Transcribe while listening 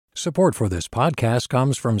Support for this podcast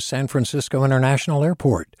comes from San Francisco International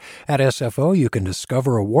Airport. At SFO, you can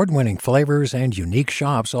discover award-winning flavors and unique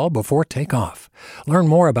shops all before takeoff. Learn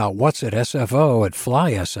more about what's at SFO at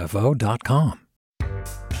flysfo.com.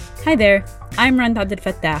 Hi there, I'm Rand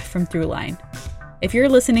Abdelfattah from Throughline. If you're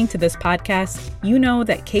listening to this podcast, you know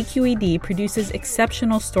that KQED produces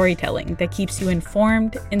exceptional storytelling that keeps you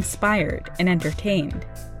informed, inspired, and entertained.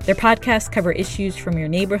 Their podcasts cover issues from your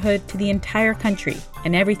neighborhood to the entire country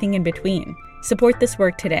and everything in between. Support this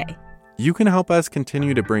work today. You can help us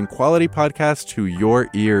continue to bring quality podcasts to your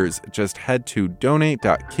ears. Just head to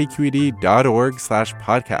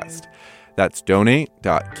donate.kqed.org/podcast. That's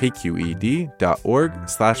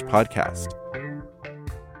donate.kqed.org/podcast.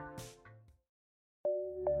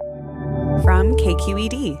 From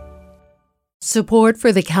KQED. Support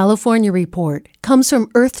for the California Report comes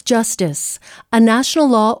from Earth Justice, a national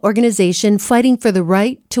law organization fighting for the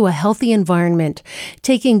right to a healthy environment,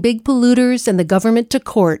 taking big polluters and the government to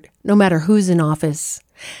court, no matter who's in office.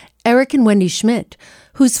 Eric and Wendy Schmidt,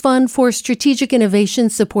 whose Fund for Strategic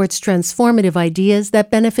Innovation supports transformative ideas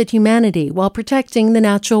that benefit humanity while protecting the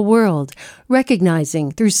natural world,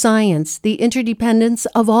 recognizing through science the interdependence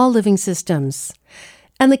of all living systems.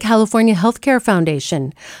 And the California Healthcare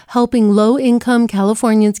Foundation, helping low-income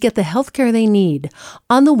Californians get the healthcare they need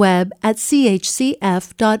on the web at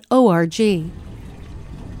chcf.org.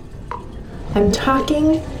 I'm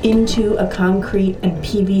talking into a concrete and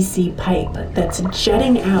PVC pipe that's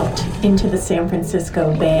jutting out into the San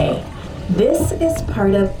Francisco Bay. This is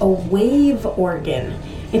part of a wave organ.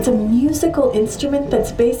 It's a musical instrument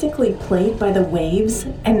that's basically played by the waves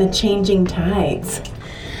and the changing tides.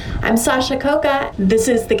 I'm Sasha Koka. This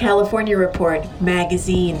is the California Report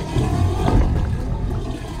magazine.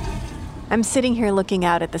 I'm sitting here looking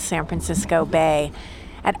out at the San Francisco Bay,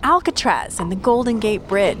 at Alcatraz and the Golden Gate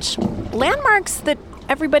Bridge, landmarks that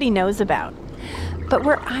everybody knows about. But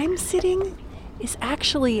where I'm sitting is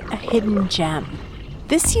actually a hidden gem.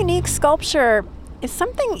 This unique sculpture is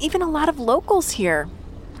something even a lot of locals here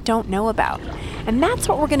don't know about. And that's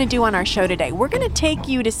what we're going to do on our show today. We're going to take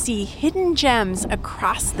you to see hidden gems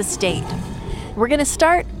across the state. We're going to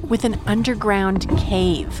start with an underground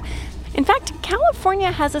cave. In fact,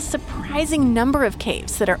 California has a surprising number of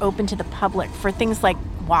caves that are open to the public for things like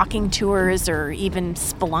walking tours or even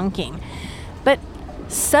spelunking. But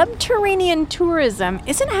subterranean tourism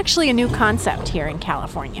isn't actually a new concept here in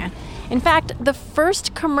California. In fact, the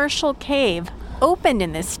first commercial cave opened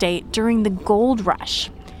in this state during the gold rush.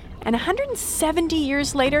 And 170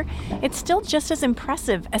 years later, it's still just as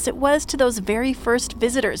impressive as it was to those very first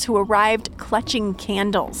visitors who arrived clutching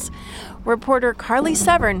candles. Reporter Carly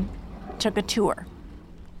Severn took a tour.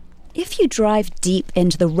 If you drive deep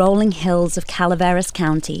into the rolling hills of Calaveras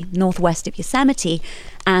County, northwest of Yosemite,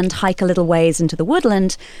 and hike a little ways into the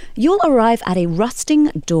woodland, you'll arrive at a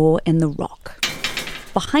rusting door in the rock.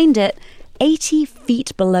 Behind it, 80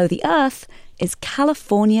 feet below the earth, is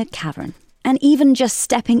California Cavern. And even just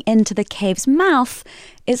stepping into the cave's mouth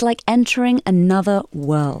is like entering another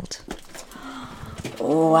world.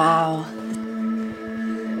 Wow.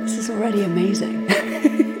 This is already amazing.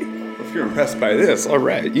 If you're impressed by this, all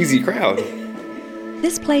right, easy crowd.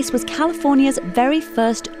 This place was California's very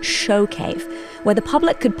first show cave, where the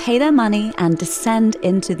public could pay their money and descend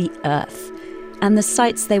into the earth. And the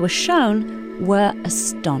sights they were shown were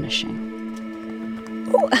astonishing.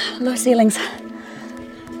 Ooh, low ceilings.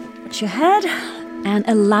 Your head. An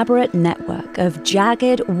elaborate network of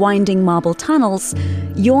jagged, winding marble tunnels,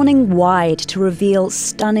 yawning wide to reveal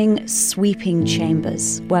stunning, sweeping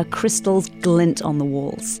chambers where crystals glint on the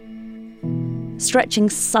walls. Stretching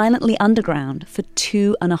silently underground for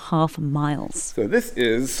 2.5 miles. So this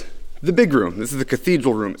is the big room. This is the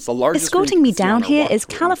cathedral room. It's the largest. Escorting me down here is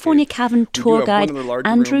California Cavern tour guide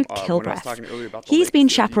Andrew Kilbreath. He's been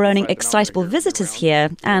chaperoning excitable visitors here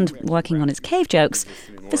and working on his cave jokes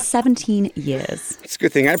for 17 years. It's a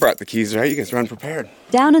good thing I brought the keys, right? You guys are unprepared.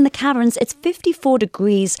 Down in the caverns, it's 54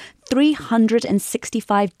 degrees,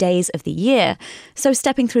 365 days of the year. So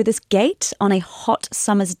stepping through this gate on a hot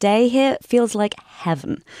summer's day here feels like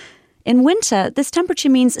heaven. In winter, this temperature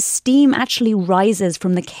means steam actually rises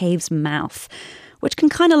from the cave's mouth, which can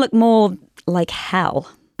kind of look more like hell.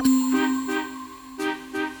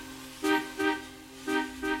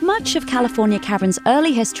 Much of California Cavern's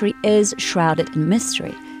early history is shrouded in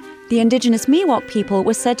mystery. The indigenous Miwok people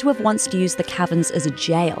were said to have once used the caverns as a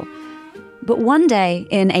jail. But one day,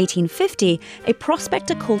 in 1850, a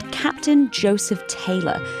prospector called Captain Joseph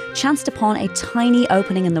Taylor chanced upon a tiny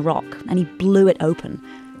opening in the rock, and he blew it open.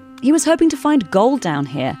 He was hoping to find gold down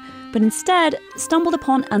here, but instead stumbled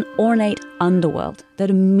upon an ornate underworld that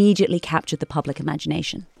immediately captured the public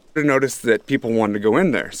imagination. I noticed that people wanted to go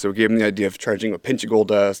in there, so we gave them the idea of charging a pinch of gold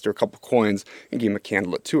dust or a couple coins and gave them a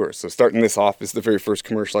candlelit tour. So starting this off is the very first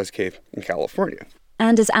commercialized cave in California.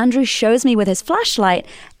 And as Andrew shows me with his flashlight,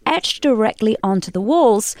 etched directly onto the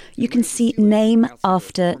walls, you can see name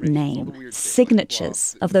after name,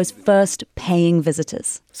 signatures of those first paying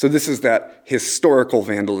visitors. So this is that historical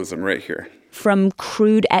vandalism right here. From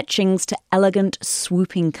crude etchings to elegant,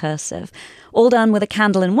 swooping cursive, all done with a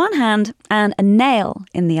candle in one hand and a nail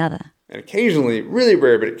in the other. And occasionally, really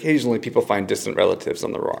rare, but occasionally people find distant relatives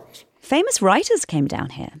on the rocks. Famous writers came down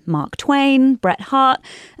here, Mark Twain, Bret Harte,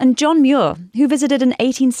 and John Muir, who visited in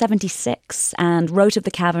 1876 and wrote of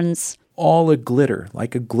the caverns, all a-glitter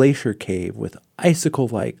like a glacier cave with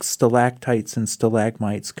icicle-like stalactites and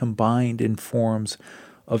stalagmites combined in forms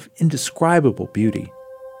of indescribable beauty.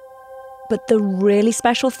 But the really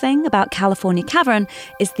special thing about California Cavern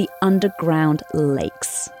is the underground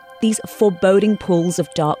lakes. These foreboding pools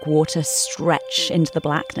of dark water stretch into the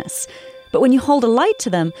blackness. But when you hold a light to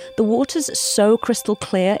them, the water's so crystal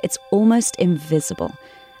clear it's almost invisible.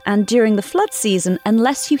 And during the flood season,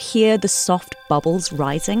 unless you hear the soft bubbles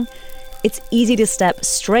rising, it's easy to step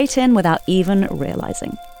straight in without even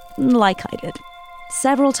realizing. Like I did.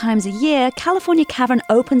 Several times a year, California Cavern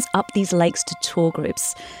opens up these lakes to tour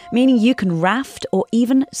groups, meaning you can raft or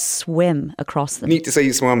even swim across them. Neat to say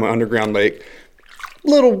you swim an underground lake.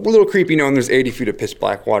 Little creepy knowing there's 80 feet of pitch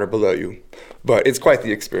black water below you. But it's quite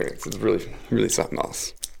the experience. It's really, really something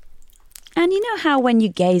else. And you know how when you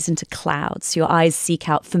gaze into clouds, your eyes seek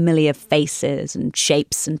out familiar faces and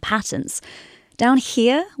shapes and patterns? Down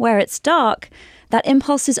here, where it's dark, that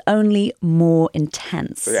impulse is only more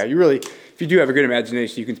intense. So yeah, if you do have a good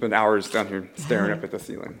imagination, you can spend hours down here staring up at the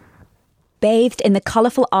ceiling. Bathed in the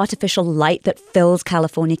colorful artificial light that fills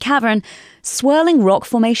California Cavern, swirling rock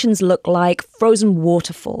formations look like frozen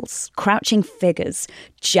waterfalls, crouching figures,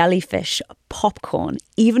 jellyfish, popcorn,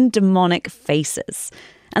 even demonic faces.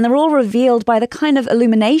 And they're all revealed by the kind of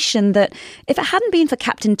illumination that, if it hadn't been for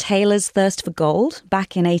Captain Taylor's thirst for gold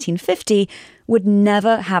back in 1850, would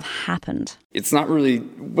never have happened. Wasn't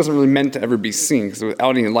really meant to ever be seen, because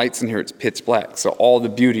without any lights in here, it's pitch black. So all the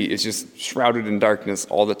beauty is just shrouded in darkness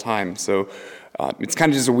all the time. So it's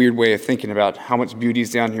kind of just a weird way of thinking about how much beauty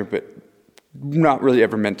is down here, but not really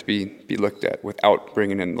ever meant to be looked at without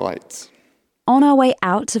bringing in the lights. On our way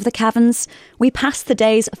out of the caverns, we passed the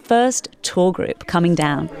day's first tour group coming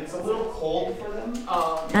down. It's a little cold for them.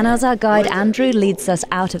 And as our guide Andrew leads us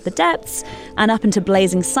out of the depths and up into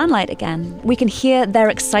blazing sunlight again, we can hear their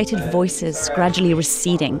excited voices gradually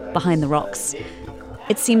receding behind the rocks.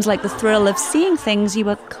 It seems like the thrill of seeing things you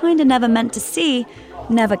were kind of never meant to see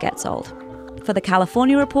never gets old. For the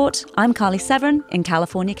California Report, I'm Carly Severin in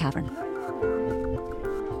California Cavern.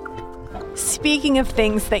 Speaking of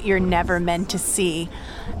things that you're never meant to see,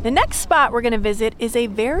 the next spot we're going to visit is a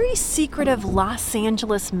very secretive Los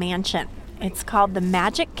Angeles mansion. It's called the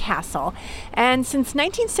Magic Castle, and since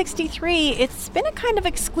 1963, it's been a kind of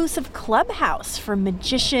exclusive clubhouse for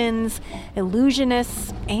magicians,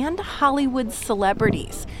 illusionists, and Hollywood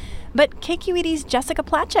celebrities. But KQED's Jessica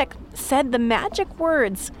Placzek said the magic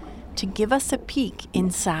words to give us a peek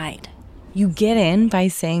inside. You get in by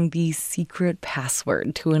saying the secret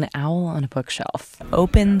password to an owl on a bookshelf.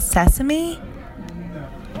 Open sesame?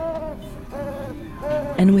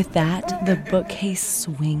 And with that, the bookcase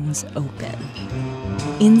swings open.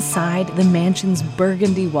 Inside, the mansion's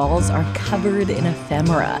burgundy walls are covered in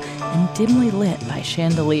ephemera and dimly lit by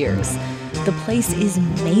chandeliers. The place is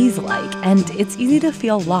maze-like, and it's easy to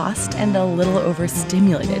feel lost and a little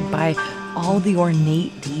overstimulated by all the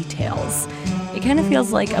ornate details. It kind of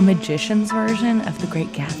feels like a magician's version of The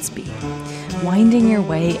Great Gatsby. Winding your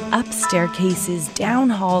way up staircases, down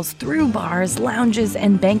halls, through bars, lounges,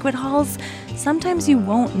 and banquet halls, sometimes you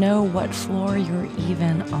won't know what floor you're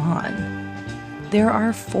even on. There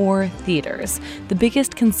are 4 theaters. The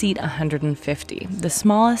biggest can seat 150. The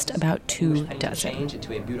smallest, about 2 dozen. Change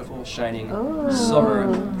into a beautiful, shining silver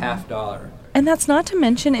 $50. And that's not to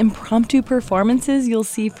mention impromptu performances you'll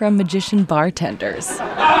see from magician bartenders.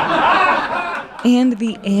 And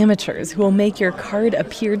the amateurs who will make your card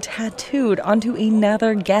appear tattooed onto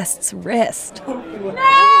another guest's wrist.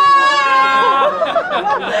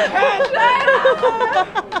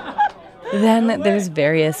 Then there's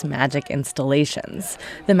various magic installations.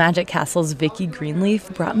 The Magic Castle's Vicki Greenleaf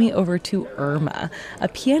brought me over to Irma, a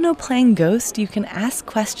piano-playing ghost you can ask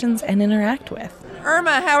questions and interact with.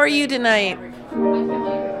 Irma, how are you tonight?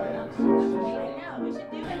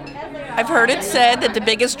 I've heard it said that the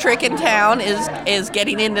biggest trick in town is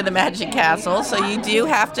getting into the Magic Castle, so you do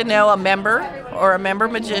have to know a member or a member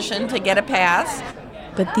magician to get a pass.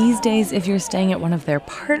 But these days, if you're staying at one of their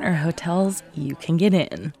partner hotels, you can get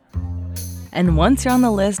in. And once you're on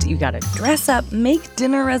the list, you gotta dress up, make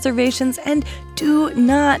dinner reservations, and do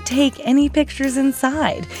not take any pictures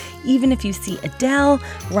inside, even if you see Adele,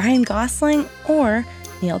 Ryan Gosling, or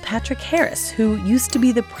Neil Patrick Harris, who used to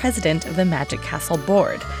be the president of the Magic Castle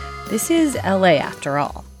board. This is LA after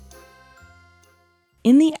all.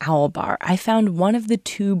 In the Owl Bar, I found one of the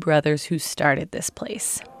two brothers who started this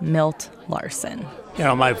place, Milt Larsen. You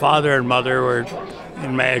know, my father and mother were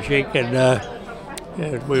in magic, and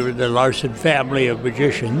we were the Larsen family of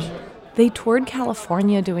magicians. They toured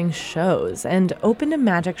California doing shows and opened a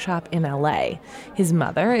magic shop in LA. His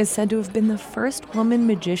mother is said to have been the first woman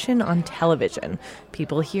magician on television.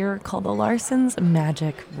 People here call the Larsens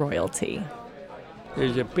magic royalty.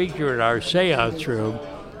 There's a picture in our seance room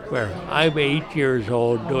where I'm 8 years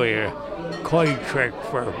old doing a coin trick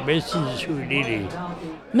for Mrs. Houdini.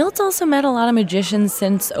 Milt's also met a lot of magicians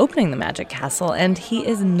since opening the Magic Castle, and he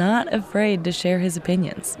is not afraid to share his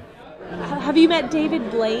opinions. Have you met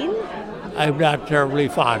David Blaine? I'm not terribly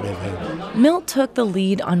fond of him. Milt took the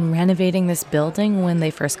lead on renovating this building when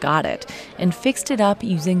they first got it and fixed it up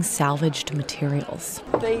using salvaged materials.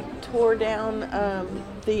 They tore down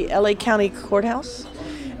the LA County Courthouse,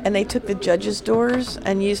 and they took the judges' doors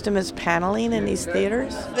and used them as paneling in these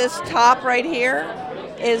theaters. This top right here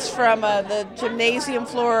is from the gymnasium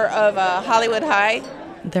floor of Hollywood High.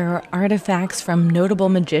 There are artifacts from notable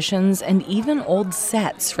magicians and even old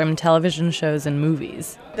sets from television shows and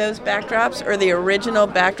movies. Those backdrops are the original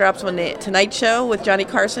backdrops when the Tonight Show with Johnny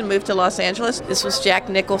Carson moved to Los Angeles. This was Jack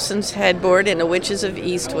Nicholson's headboard in The Witches of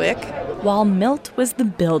Eastwick. While Milt was the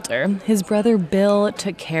builder, his brother Bill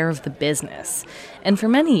took care of the business. And for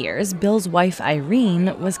many years, Bill's wife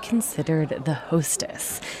Irene was considered the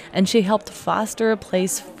hostess, and she helped foster a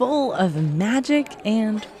place full of magic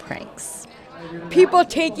and pranks. People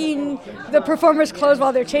taking the performers' clothes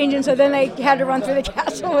while they're changing, so then they had to run through the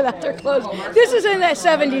castle without their clothes. This is in the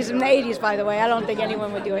 70s and the 80s, by the way. I don't think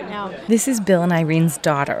anyone would do it now. This is Bill and Irene's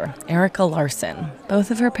daughter, Erica Larsen.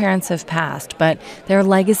 Both of her parents have passed, but their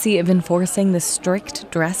legacy of enforcing the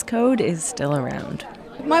strict dress code is still around.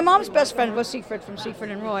 My mom's best friend was Siegfried from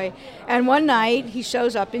Siegfried and Roy, and one night he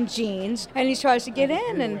shows up in jeans, and he tries to get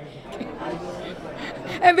in,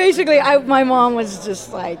 and basically, my mom was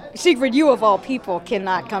just like, Siegfried, you of all people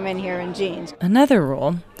cannot come in here in jeans. Another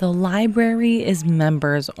rule, the library is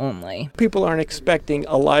members only. People aren't expecting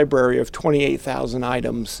a library of 28,000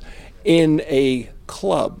 items in a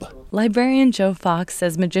club. Librarian Joe Fox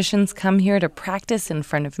says magicians come here to practice in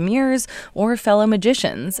front of mirrors or fellow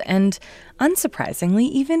magicians, and unsurprisingly,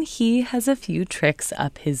 even he has a few tricks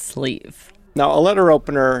up his sleeve. Now, a letter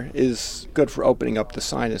opener is good for opening up the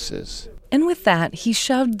sinuses. And with that, he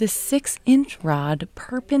shoved the 6-inch rod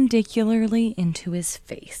perpendicularly into his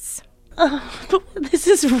face. Oh, this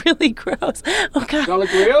is really gross. Oh, God. Does that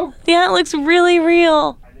look real? Yeah, it looks really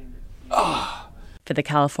real. Oh. For the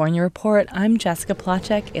California Report, I'm Jessica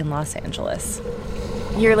Placzek in Los Angeles.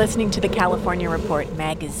 You're listening to the California Report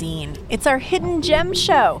magazine. It's our Hidden Gem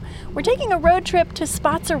show. We're taking a road trip to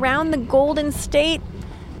spots around the Golden State,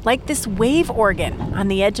 like this wave organ on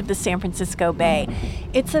the edge of the San Francisco Bay.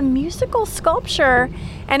 It's a musical sculpture,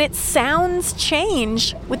 and its sounds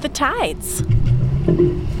change with the tides.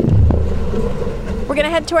 We're going to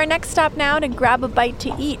head to our next stop now to grab a bite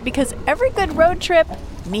to eat, because every good road trip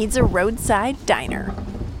needs a roadside diner.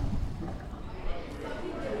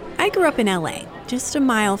 I grew up in LA, just a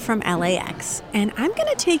mile from LAX, and I'm going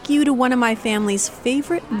to take you to one of my family's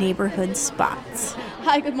favorite neighborhood spots.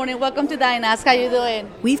 Hi, good morning. Welcome to Dinah's. How you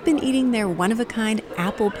doing? We've been eating their one-of-a-kind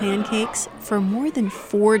apple pancakes for more than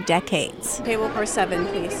 4 decades. Table for 7,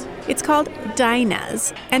 please. It's called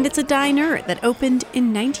Dinah's, and it's a diner that opened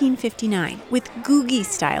in 1959 with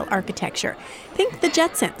Googie-style architecture. Think the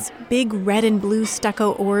Jetsons, big red and blue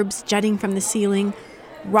stucco orbs jutting from the ceiling,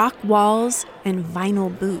 rock walls, and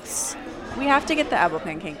vinyl booths. We have to get the apple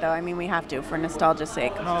pancake, though. I mean, we have to, for nostalgia's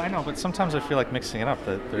sake. No, I know, but sometimes I feel like mixing it up.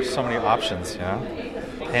 There's so many options, you know?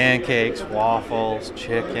 Pancakes, waffles,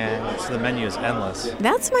 chicken. So the menu is endless.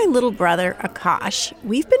 That's my little brother, Akash.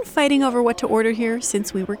 We've been fighting over what to order here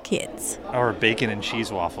since we were kids. Or a bacon and cheese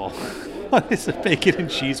waffle. What is a bacon and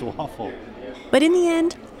cheese waffle? But in the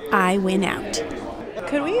end, I win out.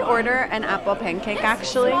 Could we order an apple pancake,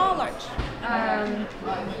 actually? Small, large.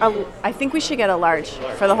 I think we should get a large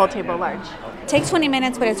for the whole table, large. Takes 20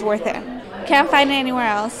 minutes, but it's worth it. Can't find it anywhere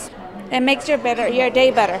else. It makes your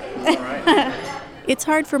day better. It's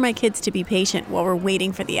hard for my kids to be patient while we're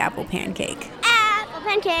waiting for the apple pancake. Apple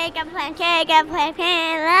pancake, apple pancake, apple pancake,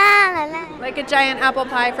 la la la. Like a giant apple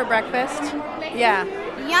pie for breakfast? Yeah.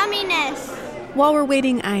 Yumminess. While we're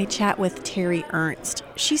waiting, I chat with Terry Ernst.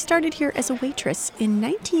 She started here as a waitress in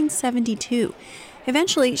 1972.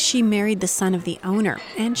 Eventually, she married the son of the owner,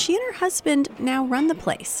 and she and her husband now run the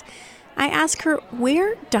place. I ask her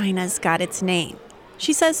where Dinah's got its name.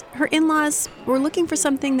 She says her in-laws were looking for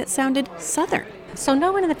something that sounded Southern. So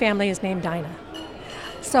no one in the family is named Dinah.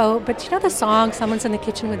 But you know the song, Someone's in the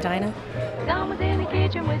Kitchen with Dinah? Someone's in the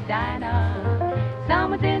kitchen with Dinah.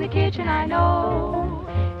 Someone's in the kitchen, I know.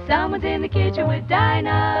 Someone's in the kitchen with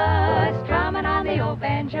Dinah, strumming on the old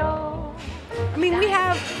banjo. I mean, we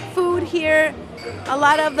have food here, a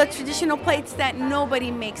lot of the traditional plates that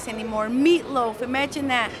nobody makes anymore. Meatloaf, imagine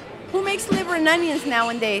that. Who makes liver and onions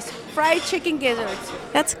nowadays? Fried chicken gizzards.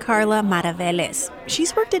 That's Carla Maraveles.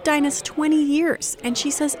 She's worked at Dinah's 20 years, and she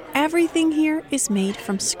says everything here is made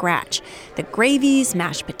from scratch. The gravies,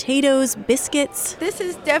 mashed potatoes, biscuits. This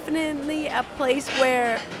is definitely a place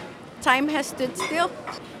where time has stood still.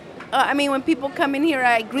 When people come in here,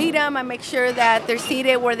 I greet them. I make sure that they're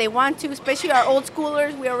seated where they want to, especially our old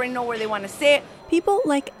schoolers. We already know where they want to sit. People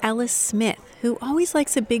like Ellis Smith, who always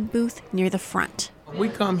likes a big booth near the front. We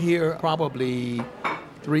come here probably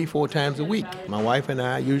 3-4 times a week. My wife and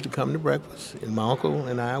I usually come to breakfast, and my uncle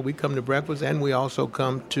and I, we come to breakfast, and we also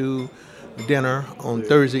come to dinner on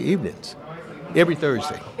Thursday evenings, every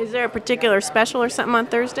Thursday. Is there a particular special or something on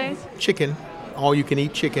Thursdays? Chicken.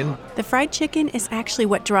 All-you-can-eat chicken. The fried chicken is actually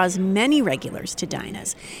what draws many regulars to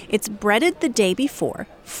Dinah's. It's breaded the day before,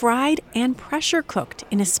 fried and pressure-cooked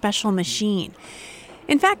in a special machine.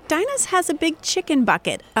 In fact, Dinah's has a big chicken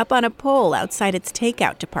bucket up on a pole outside its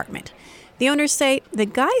takeout department. The owners say the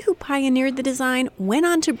guy who pioneered the design went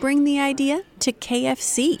on to bring the idea to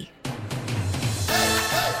KFC.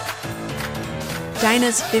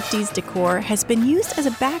 Dinah's 50s decor has been used as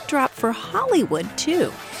a backdrop for Hollywood,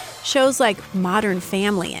 too. Shows like Modern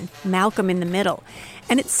Family and Malcolm in the Middle.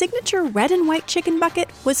 And its signature red and white chicken bucket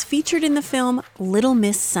was featured in the film Little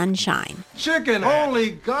Miss Sunshine. Chicken,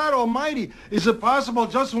 holy God almighty. Is it possible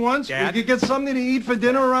just once Dad? we could get something to eat for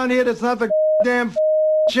dinner around here that's not the damn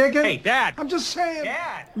chicken? Hey, Dad. I'm just saying.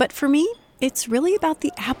 Dad. But for me, it's really about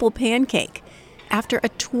the apple pancake. After a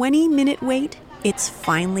 20-minute wait, it's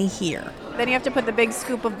finally here. Then you have to put the big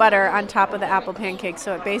scoop of butter on top of the apple pancake,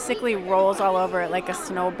 so it basically rolls all over it like a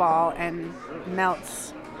snowball and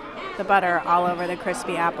melts the butter all over the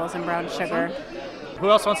crispy apples and brown sugar. Who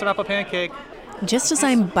else wants an apple pancake? Just as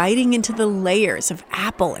I'm biting into the layers of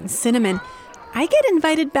apple and cinnamon, I get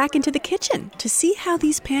invited back into the kitchen to see how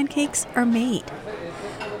these pancakes are made.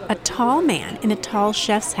 A tall man in a tall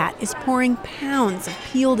chef's hat is pouring pounds of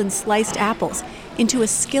peeled and sliced apples into a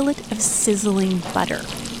skillet of sizzling butter.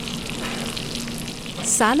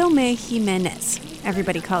 Salome Jimenez,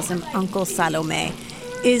 everybody calls him Uncle Salome,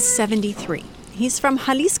 is 73. He's from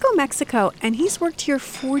Jalisco, Mexico, and he's worked here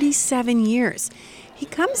 47 years. He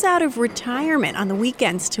comes out of retirement on the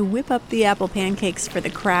weekends to whip up the apple pancakes for the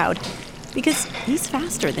crowd because he's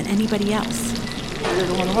faster than anybody else.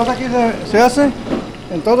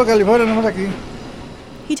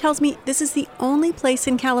 He tells me this is the only place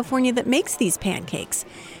in California that makes these pancakes.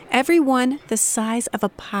 Every one the size of a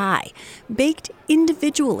pie, baked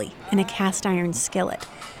individually in a cast iron skillet.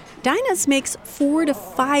 Dinah's makes 400 to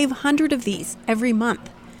 500 of these every month.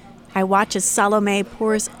 I watch as Salome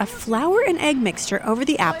pours a flour and egg mixture over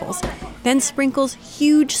the apples, then sprinkles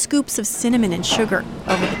huge scoops of cinnamon and sugar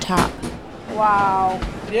over the top. Wow.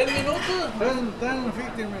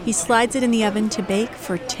 He slides it in the oven to bake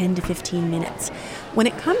for 10 to 15 minutes. When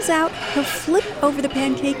it comes out, he'll flip over the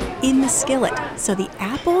pancake in the skillet so the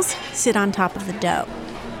apples sit on top of the dough.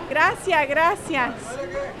 Gracias, gracias.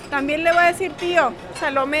 También le voy a decir tío.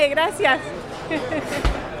 Salome, gracias.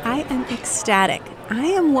 I am ecstatic. I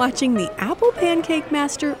am watching the apple pancake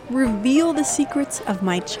master reveal the secrets of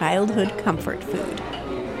my childhood comfort food.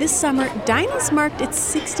 This summer, Dinah's marked its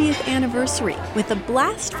 60th anniversary with a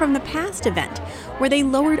Blast from the Past event, where they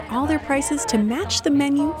lowered all their prices to match the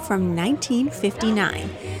menu from 1959.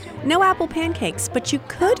 No apple pancakes, but you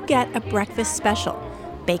could get a breakfast special: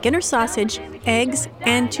 bacon or sausage, eggs,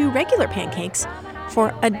 and 2 regular pancakes for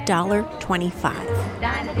 $1.25.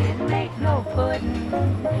 Dinah didn't make no pudding,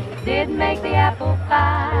 didn't make the apple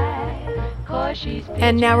pie.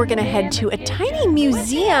 And now we're going to head to a tiny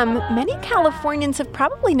museum many Californians have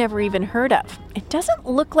probably never even heard of. It doesn't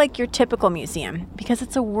look like your typical museum because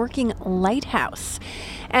it's a working lighthouse.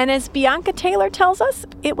 And as Bianca Taylor tells us,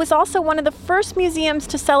 it was also one of the first museums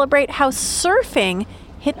to celebrate how surfing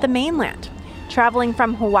hit the mainland. traveling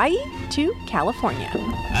from Hawaii to California.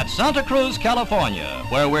 At Santa Cruz, California,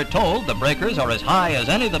 where we're told the breakers are as high as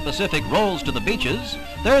any the Pacific rolls to the beaches,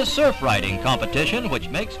 there's surf riding competition, which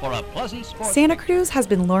makes for a pleasant sport. Santa Cruz has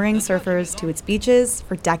been luring surfers to its beaches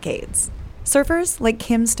for decades. Surfers like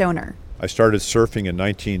Kim Stoner. I started surfing in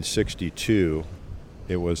 1962.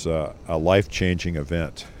 It was a life-changing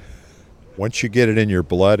event. Once you get it in your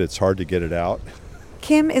blood, it's hard to get it out.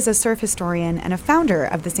 Kim is a surf historian and a founder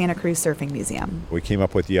of the Santa Cruz Surfing Museum. We came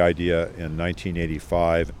up with the idea in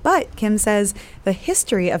 1985. But Kim says the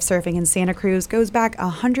history of surfing in Santa Cruz goes back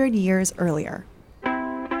 100 years earlier.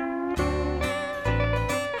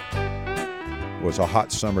 It was a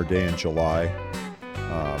hot summer day in July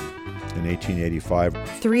in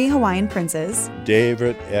 1885. 3 Hawaiian princes.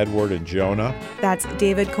 David, Edward, and Jonah. That's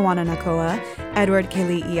David Kawananakoa, Edward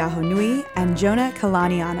Keli'iahonui, and Jonah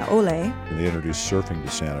Kalanianaole. And they introduced surfing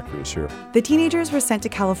to Santa Cruz here. The teenagers were sent to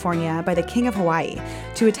California by the King of Hawaii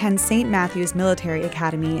to attend St. Matthew's Military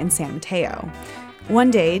Academy in San Mateo.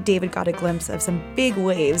 One day, David got a glimpse of some big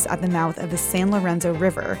waves at the mouth of the San Lorenzo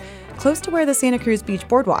River, close to where the Santa Cruz Beach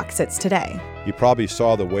Boardwalk sits today. He probably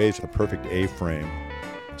saw the waves, a perfect A-frame,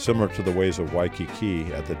 similar to the waves of Waikiki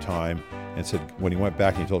at the time, and said when he went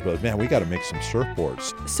back and he told us, man, we got to make some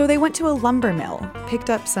surfboards. So they went to a lumber mill, picked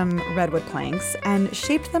up some redwood planks, and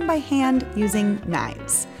shaped them by hand using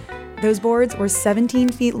knives. Those boards were 17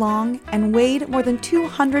 feet long and weighed more than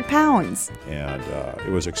 200 pounds. And it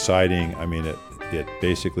was exciting. I mean, it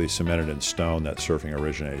basically cemented in stone that surfing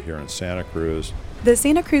originated here in Santa Cruz. The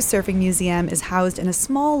Santa Cruz Surfing Museum is housed in a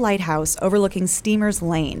small lighthouse overlooking Steamers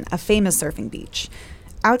Lane, a famous surfing beach.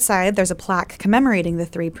 Outside, there's a plaque commemorating the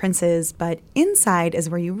 3 princes, but inside is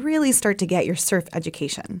where you really start to get your surf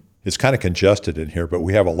education. It's kind of congested in here, but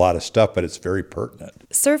we have a lot of stuff, but it's very pertinent.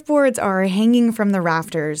 Surfboards are hanging from the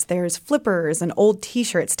rafters. There's flippers and old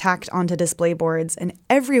T-shirts tacked onto display boards, and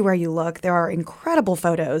everywhere you look, there are incredible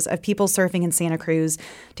photos of people surfing in Santa Cruz,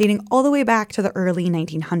 dating all the way back to the early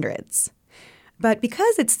 1900s. But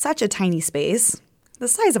because it's such a tiny space, the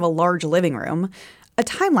size of a large living room, a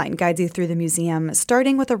timeline guides you through the museum,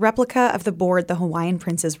 starting with a replica of the board the Hawaiian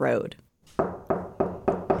princes rode.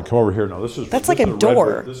 Come over here now. That's like a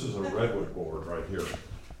door. This is a redwood board right here.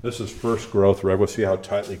 This is first growth redwood. See how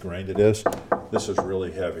tightly grained it is? This is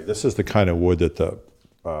really heavy. This is the kind of wood that the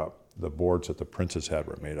boards that the princes had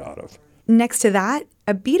were made out of. Next to that,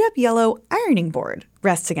 a beat-up yellow ironing board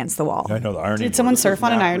rests against the wall. I know the ironing board. Did someone surf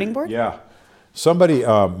on an ironing board? Yeah. Somebody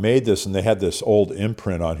made this, and they had this old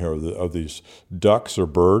imprint on here of these ducks or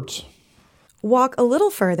birds. Walk a little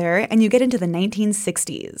further, and you get into the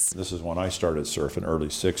 1960s. This is when I started surfing, early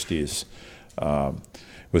 60s. It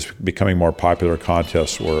was becoming more popular.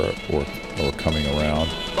 Contests were coming around.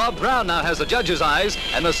 Bob Brown now has the judge's eyes,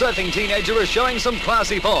 and the surfing teenager is showing some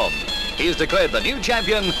classy form. He is declared the new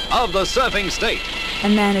champion of the surfing state.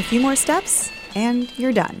 And then a few more steps, and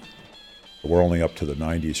you're done. We're only up to the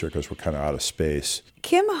 90s here because we're kind of out of space.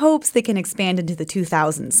 Kim hopes they can expand into the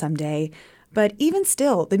 2000s someday. But even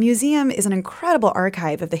still, the museum is an incredible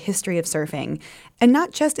archive of the history of surfing, and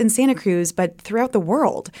not just in Santa Cruz, but throughout the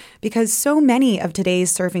world, because so many of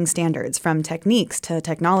today's surfing standards, from techniques to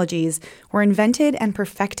technologies, were invented and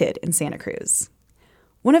perfected in Santa Cruz.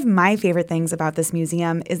 One of my favorite things about this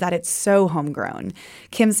museum is that it's so homegrown.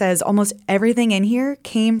 Kim says almost everything in here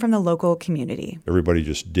came from the local community. Everybody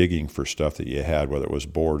just digging for stuff that you had, whether it was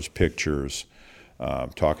boards, pictures,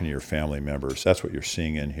 talking to your family members. That's what you're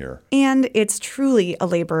seeing in here. And it's truly a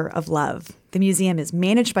labor of love. The museum is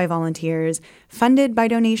managed by volunteers, funded by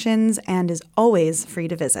donations, and is always free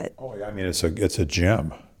to visit. Oh, yeah, I mean, it's a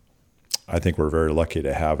gem. I think we're very lucky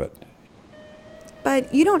to have it.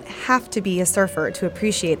 But you don't have to be a surfer to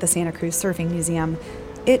appreciate the Santa Cruz Surfing Museum.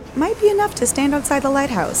 It might be enough to stand outside the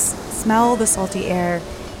lighthouse, smell the salty air,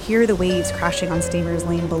 hear the waves crashing on Steamers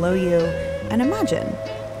Lane below you, and imagine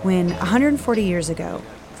when 140 years ago,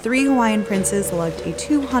 3 Hawaiian princes lugged a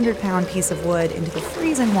 200-pound piece of wood into the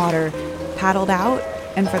freezing water, paddled out,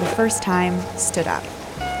 and for the first time, stood up.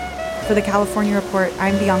 For the California Report,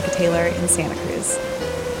 I'm Bianca Taylor in Santa Cruz.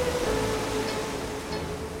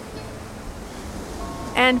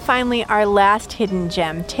 And finally, our last hidden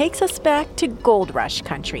gem takes us back to Gold Rush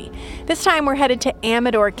country. This time we're headed to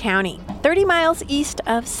Amador County, 30 miles east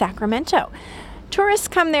of Sacramento. Tourists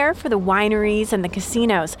come there for the wineries and the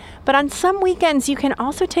casinos, but on some weekends you can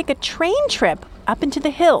also take a train trip up into the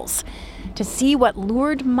hills to see what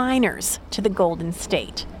lured miners to the Golden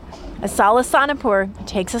State. Asala Sanapur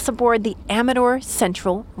takes us aboard the Amador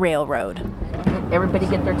Central Railroad. Everybody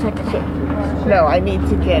get their tickets? No, I need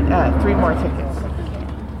to get 3 more tickets.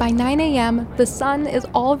 By 9 a.m., the sun is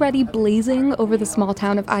already blazing over the small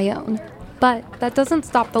town of Ione. But that doesn't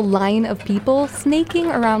stop the line of people snaking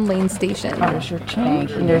around Lane Station. There's your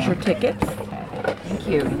change, and there's your tickets. Thank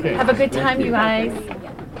you. Have a good time, you guys.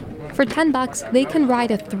 For $10, they can ride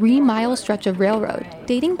a 3-mile stretch of railroad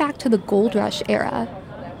dating back to the Gold Rush era.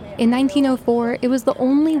 In 1904, it was the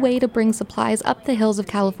only way to bring supplies up the hills of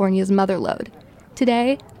California's Motherlode.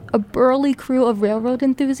 Today, a burly crew of railroad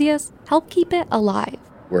enthusiasts help keep it alive.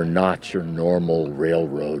 We're not your normal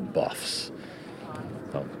railroad buffs.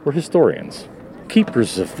 We're historians,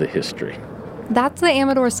 keepers of the history. That's the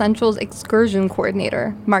Amador Central's excursion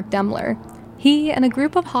coordinator, Mark Demler. He and a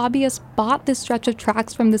group of hobbyists bought this stretch of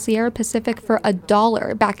tracks from the Sierra Pacific for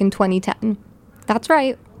 $1 back in 2010. That's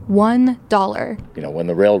right, $1. When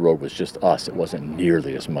the railroad was just us, it wasn't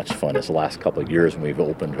nearly as much fun as the last couple of years when we've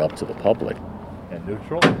opened it up to the public. And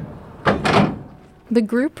neutral. The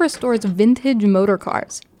group restores vintage motor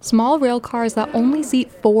cars, small rail cars that only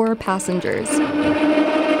seat 4 passengers.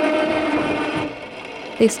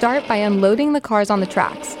 They start by unloading the cars on the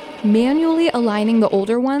tracks, manually aligning the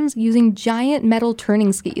older ones using giant metal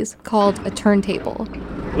turning skis called a turntable.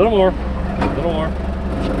 A little more.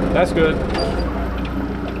 That's good.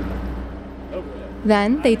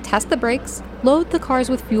 Then they test the brakes, load the cars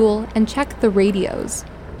with fuel, and check the radios.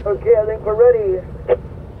 Okay, I think we're ready.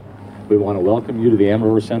 We want to welcome you to the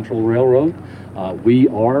Amador Central Railroad. We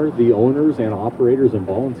are the owners and operators and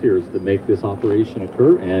volunteers that make this operation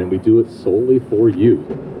occur, and we do it solely for you.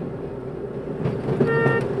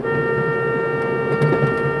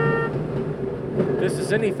 This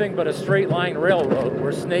is anything but a straight line railroad.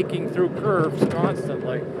 We're snaking through curves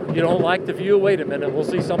constantly. You don't like the view? Wait a minute, we'll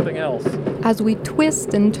see something else. As we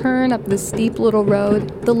twist and turn up this steep little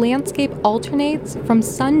road, the landscape alternates from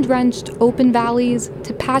sun-drenched open valleys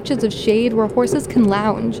to patches of shade where horses can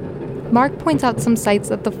lounge. Mark points out some sites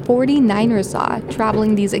that the 49ers saw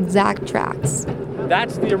traveling these exact tracks.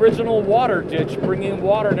 That's the original water ditch bringing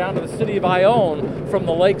water down to the city of Ione from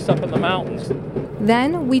the lakes up in the mountains.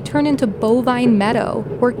 Then we turn into Bovine Meadow,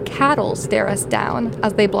 where cattle stare us down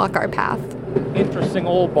as they block our path. Interesting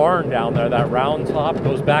old barn down there. That round top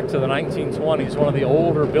goes back to the 1920s, one of the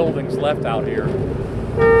older buildings left out here.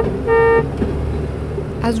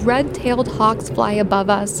 As red-tailed hawks fly above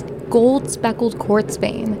us, gold-speckled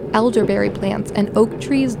quartzvane, elderberry plants, and oak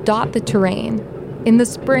trees dot the terrain. In the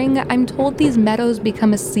spring, I'm told these meadows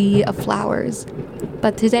become a sea of flowers.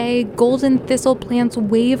 But today, golden thistle plants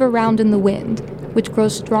wave around in the wind, which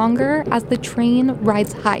grows stronger as the train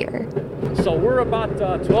rides higher. So we're about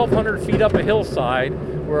 1,200 feet up a hillside.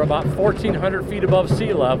 We're about 1,400 feet above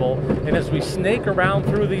sea level. And as we snake around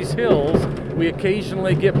through these hills, we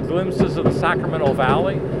occasionally get glimpses of the Sacramento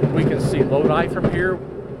Valley. We can see Lodi from here.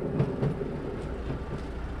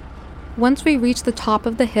 Once we reach the top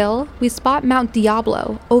of the hill, we spot Mount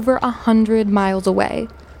Diablo, over 100 miles away.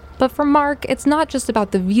 But for Mark, it's not just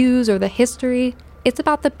about the views or the history, it's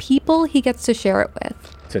about the people he gets to share it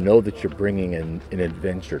with. To know that you're bringing an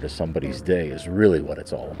adventure to somebody's day is really what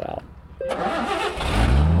it's all about.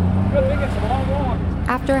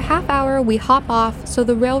 After a half hour, we hop off so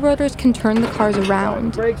the railroaders can turn the cars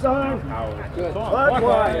around. Brakes on.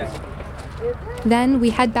 Likewise. Then we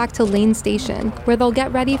head back to Lane Station, where they'll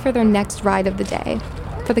get ready for their next ride of the day.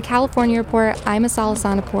 For the California Report, I'm Asala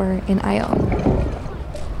Sanapur in Ione.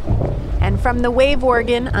 And from the Wave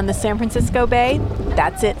Organ on the San Francisco Bay,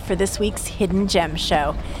 that's it for this week's Hidden Gem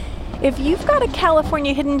Show. If you've got a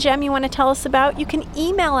California hidden gem you want to tell us about, you can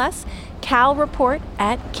email us,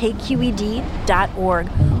 calreport@kqed.org,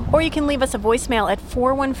 or you can leave us a voicemail at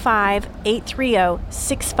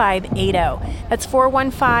 415-830-6580. That's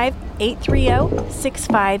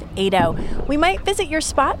 415-830-6580. We might visit your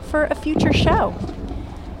spot for a future show.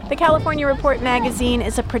 The California Report magazine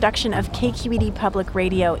is a production of KQED Public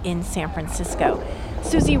Radio in San Francisco.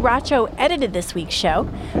 Susie Racho edited this week's show.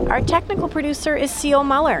 Our technical producer is Seal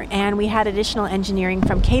Muller, and we had additional engineering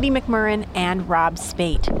from Katie McMurrin and Rob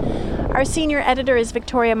Spate. Our senior editor is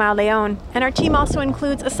Victoria Mauleon, and our team also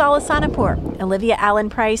includes Asala Sanapur, Olivia Allen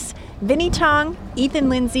Price, Vinnie Tong, Ethan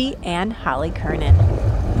Lindsay, and Holly Kernan.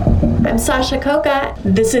 I'm Sasha Koka.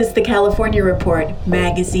 This is the California Report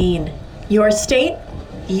magazine. Your state,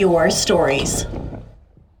 your stories.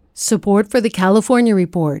 Support for the California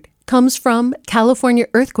Report comes from California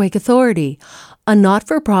Earthquake Authority, a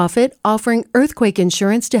not-for-profit offering earthquake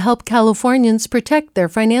insurance to help Californians protect their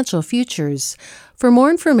financial futures. For more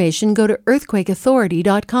information, go to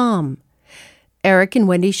earthquakeauthority.com. Eric and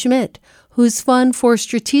Wendy Schmidt, whose Fund for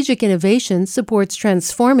Strategic Innovation supports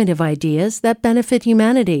transformative ideas that benefit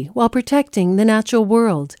humanity while protecting the natural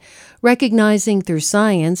world, recognizing through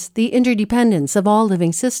science the interdependence of all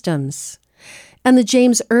living systems. and the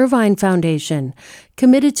James Irvine Foundation,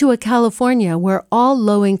 committed to a California where all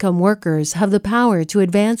low-income workers have the power to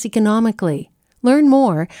advance economically. Learn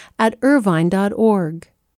more at irvine.org.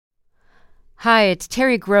 Hi, it's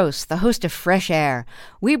Terry Gross, the host of Fresh Air.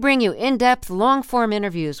 We bring you in-depth, long-form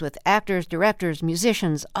interviews with actors, directors,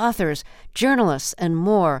 musicians, authors, journalists, and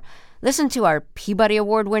more. Listen to our Peabody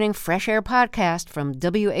Award-winning Fresh Air podcast from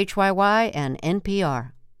WHYY and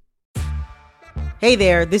NPR. Hey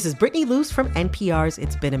there, this is Brittany Luce from NPR's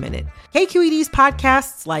It's Been a Minute. KQED's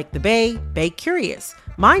podcasts like The Bay, Bay Curious,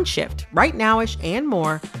 Mind Shift, Right Nowish, and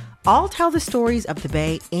more all tell the stories of the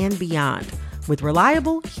Bay and beyond with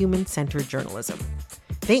reliable, human-centered journalism.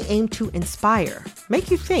 They aim to inspire,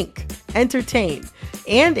 make you think, entertain,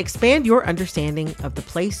 and expand your understanding of the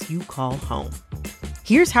place you call home.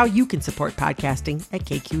 Here's how you can support podcasting at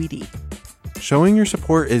KQED. Showing your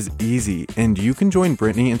support is easy, and you can join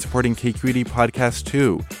Brittany in supporting KQED Podcast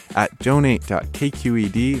too at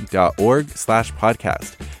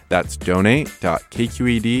donate.kqed.org/podcast. That's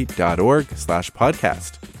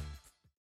donate.kqed.org/podcast.